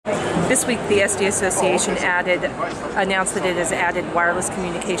This week, the SD Association announced that it has added wireless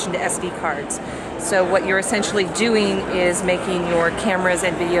communication to SD cards. So what you're essentially doing is making your cameras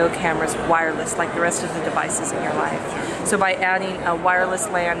and video cameras wireless like the rest of the devices in your life. So by adding a wireless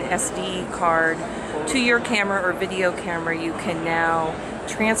LAN SD card to your camera or video camera, you can now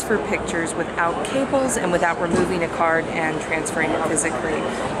transfer pictures without cables and without removing a card and transferring it physically.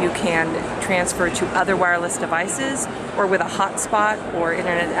 You can transfer to other wireless devices, or with a hotspot or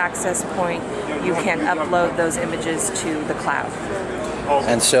internet access point, you can upload those images to the cloud.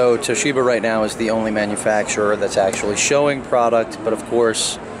 And so Toshiba right now is the only manufacturer that's actually showing product, but of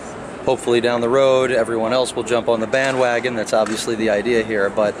course, hopefully down the road, everyone else will jump on the bandwagon. That's obviously the idea here,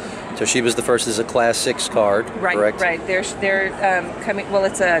 but Toshiba's the first as a Class 6 card, correct? Right. They're coming. Well,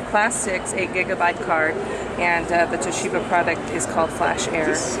 it's a Class 6 8GB card, and the Toshiba product is called Flash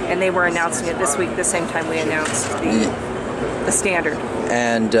Air, and they were announcing it this week, the same time we announced the standard.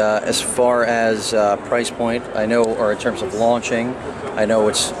 And as far as price point, I know, or in terms of launching, I know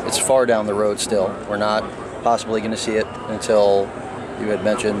it's far down the road still. We're not possibly going to see it until you had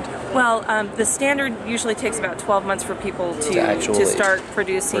mentioned. Well, the standard usually takes about 12 months for people to start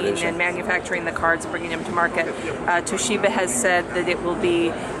producing and manufacturing the cards and bringing them to market. Toshiba has said that it will be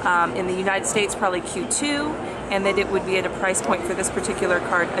in the United States probably Q2, and that it would be at a price point for this particular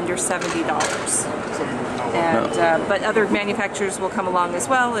card under $70. And but other manufacturers will come along as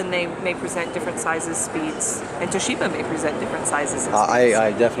well, and they may present different sizes, speeds, and Toshiba may present different sizes and speeds.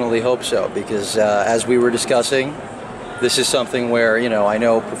 I definitely hope so, because as we were discussing, this is something where, you know, I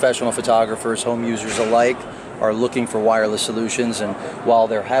know professional photographers, home users alike, are looking for wireless solutions, and while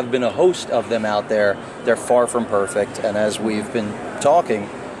there have been a host of them out there, they're far from perfect. And as we've been talking,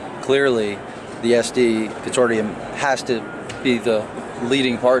 clearly the SD Consortium has to be the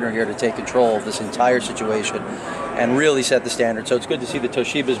leading partner here to take control of this entire situation and really set the standard. So it's good to see that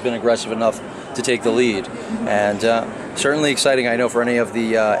Toshiba's been aggressive enough to take the lead, and certainly exciting, I know, for any of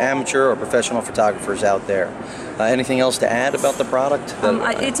the amateur or professional photographers out there. Anything else to add about the product?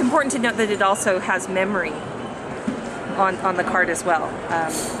 It's important to note that it also has memory on the card as well.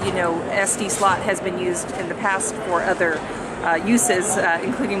 You know, SD slot has been used in the past for other uses,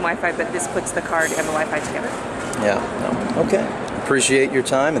 including Wi-Fi, but this puts the card and the Wi-Fi together. Yeah, no. Okay. Appreciate your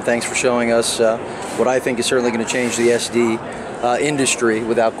time, and thanks for showing us what I think is certainly going to change the SD industry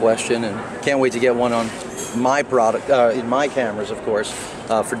without question, and can't wait to get one on my product, in my cameras, of course,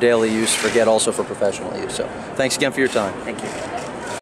 for daily use, also for professional use. So thanks again for your time. Thank you.